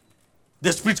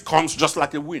 The Spirit comes just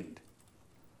like a wind.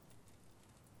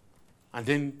 And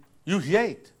then you hear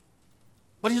it.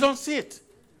 But you don't see it.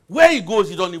 Where he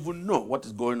goes, you don't even know what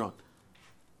is going on.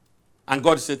 And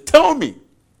God said, tell me,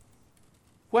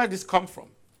 where did this come from?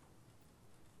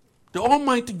 The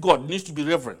Almighty God needs to be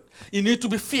reverent. He needs to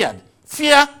be feared.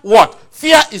 Fear what?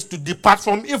 Fear is to depart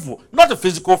from evil. Not a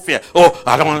physical fear. Oh,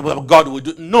 I don't want what God will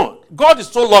do. No. God is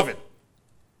so loving.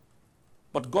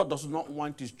 But God does not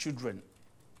want his children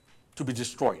to be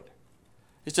destroyed.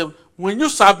 He said, when you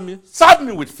serve me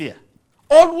with fear.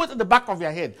 Always at the back of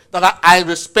your head that I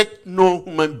respect no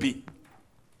human being.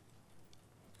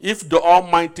 If the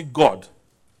Almighty God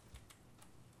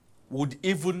would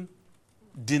even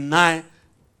deny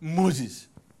Moses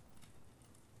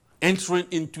entering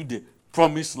into the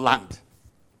promised land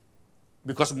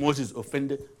because Moses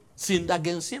sinned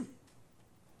against him.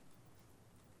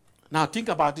 Now think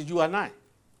about it, you and I.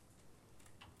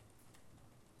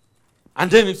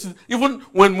 And then even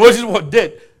when Moses was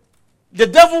dead, the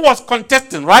devil was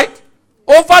contesting, right?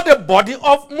 Over the body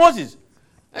of Moses.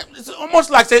 It's almost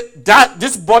like say that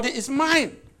this body is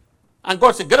mine. And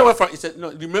God said, get away from it. He said,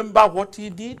 no, remember what he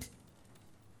did?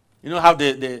 You know how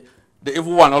the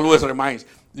evil one always reminds.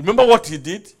 Remember what he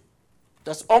did?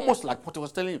 That's almost like what he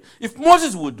was telling him. If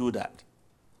Moses would do that,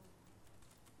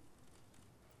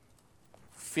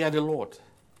 fear the Lord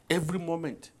every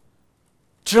moment.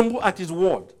 Tremble at his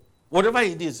word. Whatever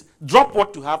it is, drop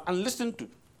what you have and listen to.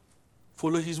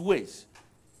 Follow his ways.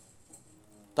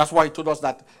 That's why he told us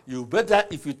that you better,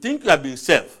 if you think you have been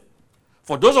saved,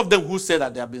 for those of them who say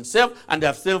that they have been saved and they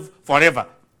have saved forever,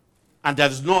 and there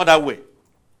is no other way,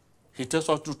 he tells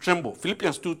us to tremble.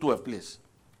 Philippians 2:12, please.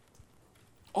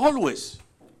 Always.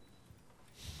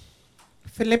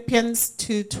 Philippians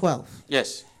 2:12.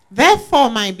 Yes. Therefore,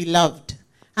 my beloved,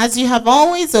 as you have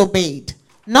always obeyed,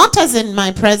 not as in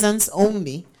my presence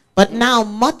only, but now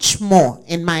much more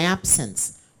in my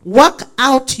absence, work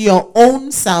out your own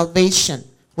salvation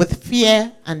with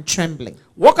fear and trembling.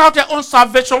 Work out your own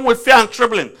salvation with fear and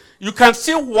trembling. You can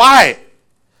see why.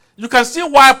 You can see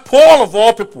why Paul, of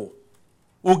all people,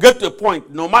 will get to a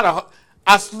point, no matter how,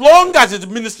 as long as his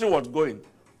ministry was going,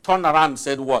 turned around and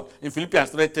said what? In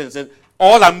Philippians 3:10 said,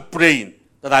 all I'm praying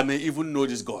that I may even know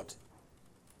this God.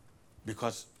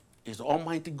 Because he's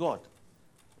Almighty God.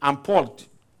 And Paul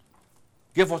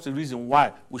gave us a reason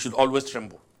why we should always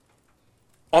tremble.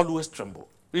 Always tremble.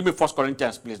 Read me 1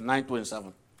 Corinthians, please,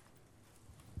 9:27.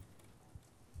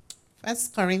 1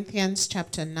 Corinthians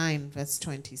chapter 9, verse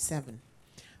 27.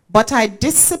 But I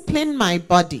discipline my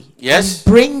body and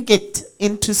bring it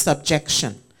into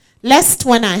subjection, lest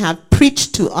when I have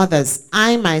preached to others,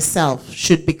 I myself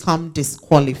should become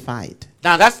disqualified.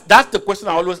 Now that's the question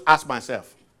I always ask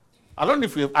myself. I don't know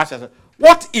if you've asked yourself,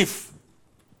 what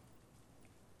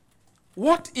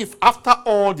if after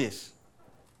all this,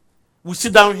 we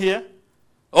sit down here,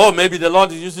 oh, maybe the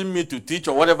Lord is using me to teach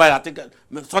or whatever, I think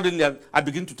suddenly I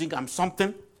begin to think I'm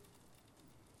something.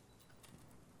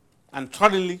 And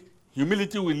suddenly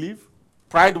humility will leave,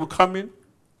 pride will come in.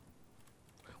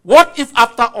 What if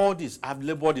after all this I've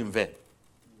labored in vain?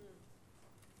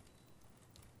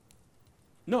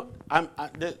 No,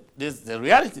 there's the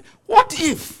reality. What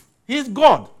if he's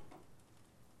God?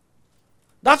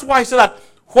 That's why I said that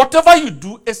whatever you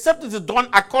do, except it is done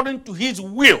according to his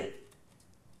will,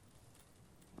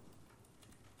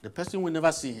 the person will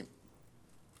never see him.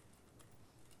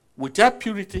 Without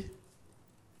purity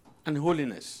and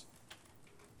holiness,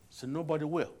 so nobody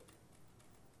will.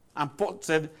 And Paul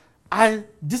said, I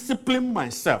discipline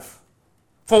myself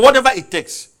for whatever it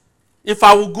takes. If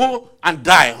I will go and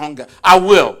die hunger, I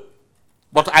will.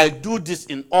 But I do this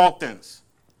in all things.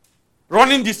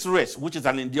 Running this race, which is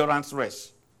an endurance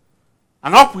race,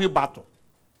 an uphill battle,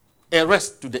 a race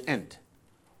to the end.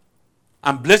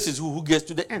 And blessed is who gets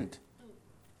to the end,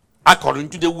 according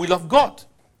to the will of God.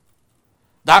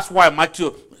 That's why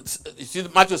Matthew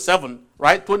 7,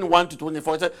 right, 21 to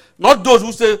 24, said, not those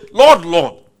who say, Lord,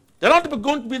 Lord. They're not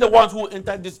going to be the ones who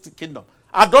enter this kingdom.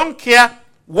 I don't care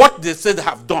what they say they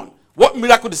have done, what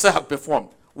miracle they say have performed.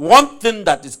 One thing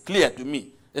that is clear to me,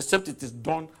 except it is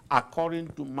done according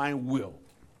to my will,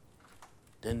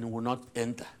 then it will not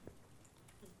enter.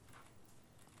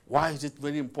 Why is it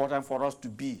very important for us to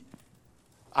be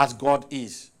as God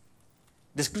is?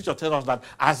 The scripture tells us that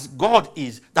as God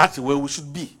is, that's the way we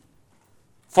should be.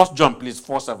 1 John, please,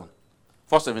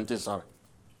 4:17, sorry.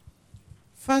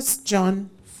 1 John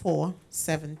 4:17.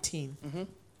 Mm-hmm.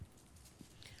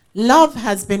 Love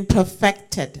has been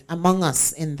perfected among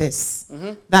us in this,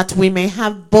 that we may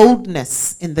have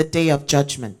boldness in the day of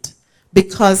judgment.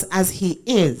 Because as he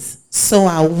is, so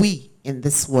are we in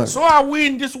this world. So are we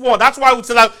in this world. That's why we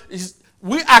say that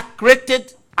we are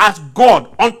created as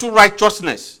God unto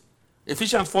righteousness.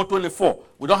 Ephesians 4:24.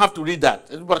 We don't have to read that.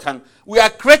 Everybody can. We are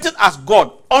created as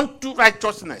God unto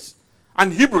righteousness.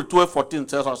 And Hebrews 12:14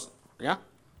 tells us, yeah?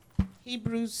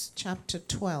 Hebrews chapter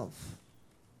 12,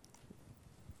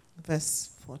 verse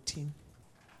 14.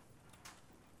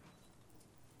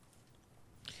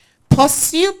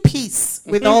 Pursue peace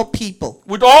with all people.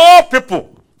 With all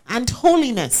people. And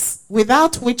holiness,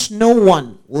 without which no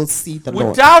one will see the Lord.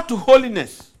 Without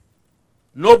holiness,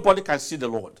 nobody can see the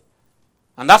Lord.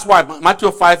 And that's why Matthew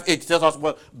 5:8 tells us,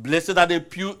 well, blessed are the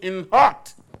pure in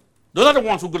heart. Those are the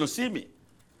ones who are going to see me.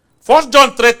 1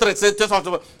 John 3:3 tells us,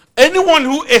 well, anyone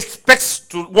who expects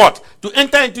to what? To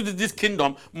enter into this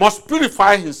kingdom must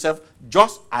purify himself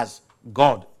just as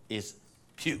God is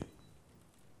pure.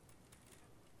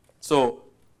 So,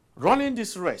 running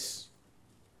this race,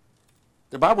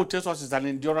 the Bible tells us it's an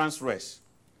endurance race.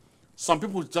 Some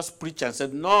people just preach and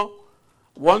said, no,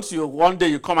 one day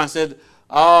you come and said,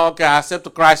 oh, okay, I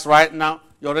accept Christ right now,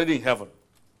 you're already in heaven.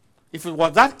 If it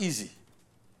was that easy,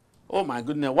 oh my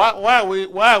goodness, why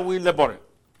are we laboring?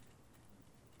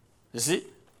 You see?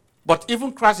 But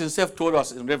even Christ himself told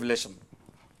us in Revelation,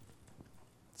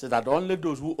 said that only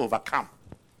those who overcome.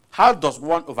 How does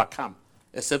one overcome?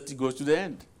 Except he goes to the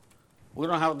end. We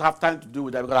don't have time to do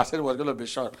with that because I said it was going to be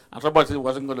short. And somebody said it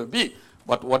wasn't going to be.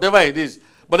 But whatever it is.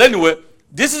 But anyway,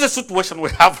 this is the situation we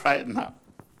have right now.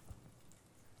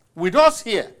 With us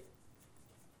here,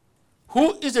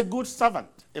 who is a good servant,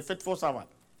 a faithful servant?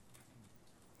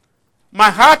 My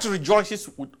heart rejoices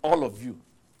with all of you.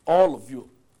 All of you.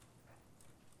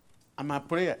 And my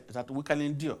prayer is that we can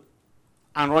endure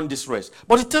and run this race.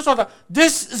 But it tells us that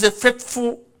this is a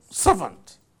faithful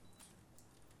servant.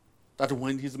 That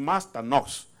when his master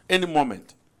knocks any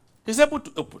moment, he's able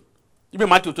to open. Give me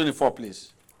Matthew 24,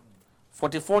 please.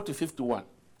 44 to 51.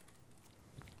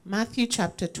 Matthew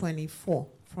chapter 24,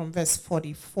 from verse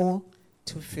 44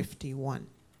 to 51.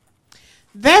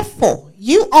 Therefore,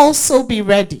 you also be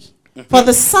ready, for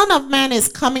the Son of Man is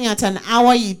coming at an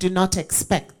hour you do not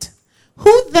expect.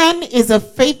 Who then is a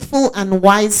faithful and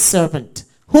wise servant,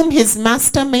 whom his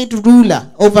master made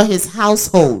ruler over his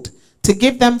household, to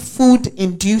give them food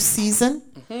in due season?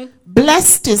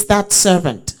 Blessed is that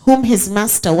servant, whom his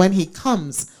master, when he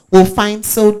comes, will find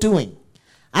so doing.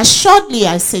 Assuredly,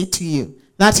 I say to you,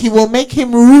 that he will make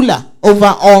him ruler over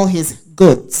all his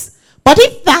goods. But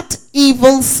if that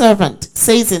evil servant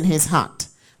says in his heart,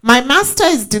 My master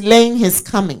is delaying his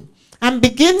coming and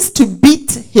begins to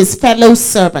beat his fellow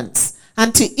servants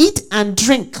and to eat and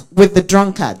drink with the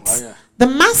drunkards. The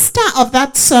master of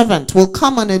that servant will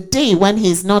come on a day when he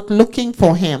is not looking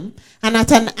for him, and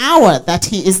at an hour that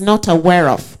he is not aware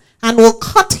of, and will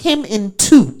cut him in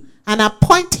two and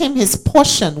appoint him his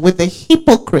portion with the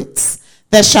hypocrites.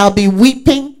 There shall be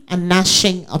weeping and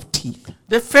gnashing of teeth.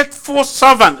 The faithful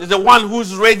servant is the one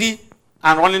who's ready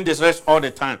and running this race all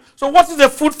the time. So what is the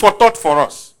food for thought for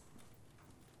us?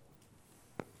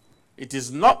 It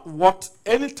is not what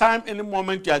anytime, any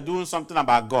moment you are doing something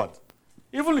about God,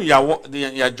 even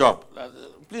in your job.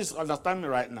 Please understand me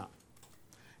right now.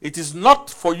 It is not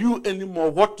for you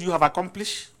anymore what you have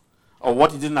accomplished or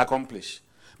what you didn't accomplish.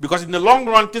 Because in the long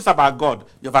run, things about God,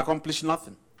 you have accomplished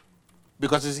nothing.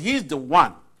 Because he's the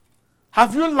one.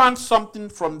 Have you learned something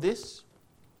from this?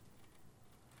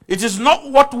 It is not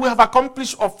what we have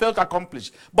accomplished or failed to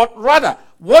accomplish, but rather,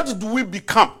 what did we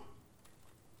become?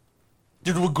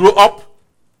 Did we grow up?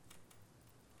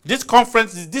 This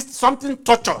conference, is this something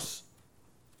touch us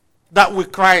that we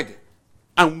cried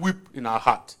and weep in our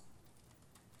heart?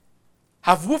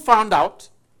 Have we found out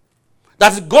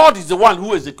that God is the one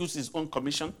who executes his own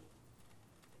commission?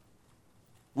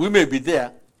 We may be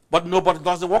there, but nobody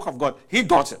does the work of God. He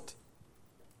does it.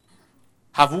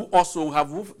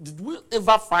 Did we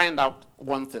ever find out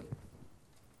one thing?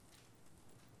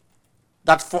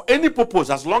 That for any purpose,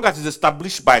 as long as it's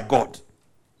established by God,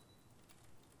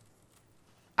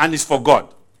 and it's for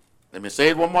God. Let me say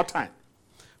it one more time.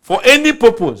 For any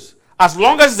purpose, as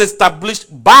long as it's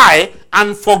established by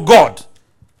and for God,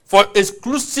 for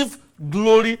exclusive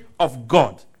glory of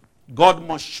God, God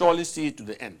must surely see it to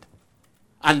the end.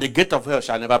 And the gate of hell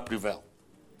shall never prevail.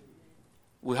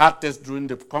 We had this during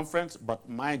the conference, but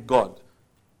my God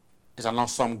is an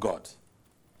awesome God.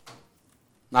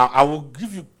 Now, I will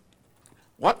give you,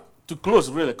 to close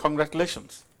really,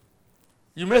 congratulations.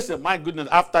 You may say, my goodness,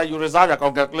 after you reserve your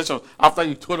congratulations, after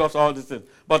you told us all these things.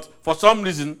 But for some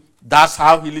reason, that's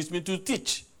how he leads me to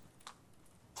teach.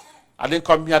 I didn't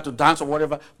come here to dance or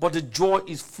whatever, but the joy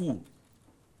is full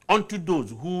unto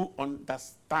those who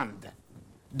understand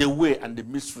the way and the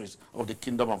mysteries of the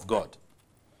kingdom of God.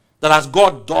 That as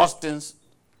God does things,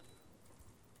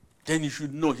 then you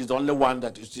should know he's the only one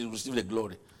that will receive the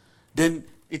glory. Then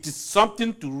it is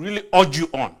something to really urge you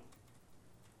on,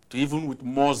 to even with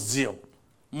more zeal,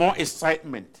 more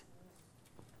excitement,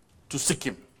 to seek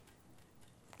him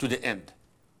to the end.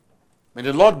 May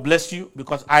the Lord bless you,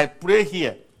 because I pray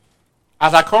here,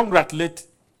 as I congratulate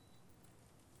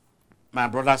my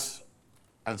brothers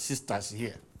and sisters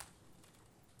here.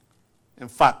 In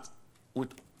fact,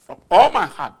 from all my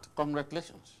heart,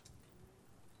 congratulations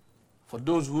for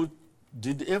those who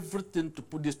did everything to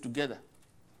put this together.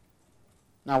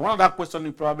 Now, one other question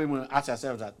you probably will ask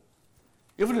yourself that,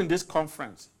 even in this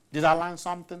conference, did I learn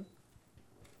something?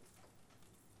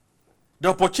 The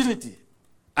opportunity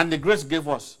and the grace gave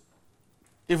us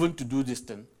even to do this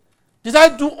thing. Did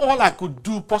I do all I could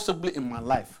do possibly in my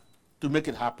life to make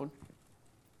it happen?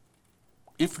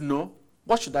 If no,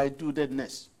 what should I do then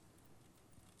next?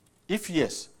 If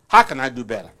yes, how can I do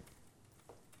better?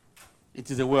 It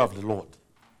is the way of the Lord.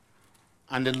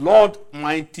 And the Lord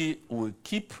mighty will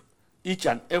keep each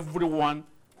and every one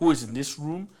who is in this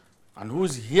room and who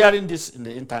is hearing this in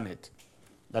the internet,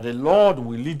 that the Lord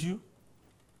will lead you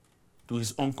to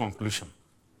his own conclusion.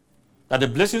 That the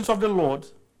blessings of the Lord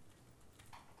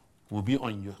will be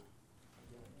on you.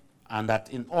 And that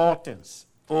in all things,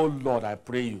 oh Lord, I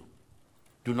pray you,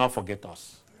 do not forget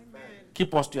us. Amen.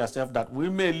 Keep us to yourself, that we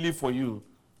may live for you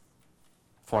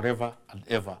forever and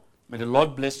ever. May the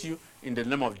Lord bless you in the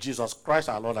name of Jesus Christ,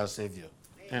 our Lord and Savior.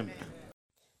 Amen.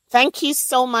 Thank you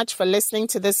so much for listening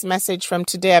to this message from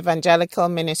Today Evangelical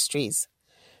Ministries.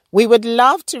 We would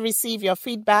love to receive your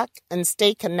feedback and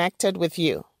stay connected with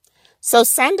you. So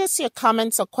send us your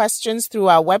comments or questions through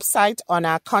our website on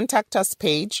our Contact Us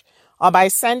page, or by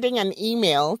sending an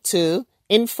email to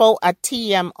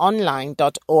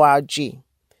info@temonline.org.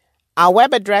 Our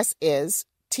web address is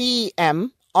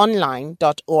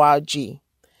temonline.org.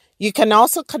 You can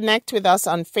also connect with us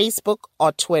on Facebook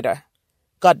or Twitter.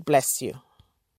 God bless you.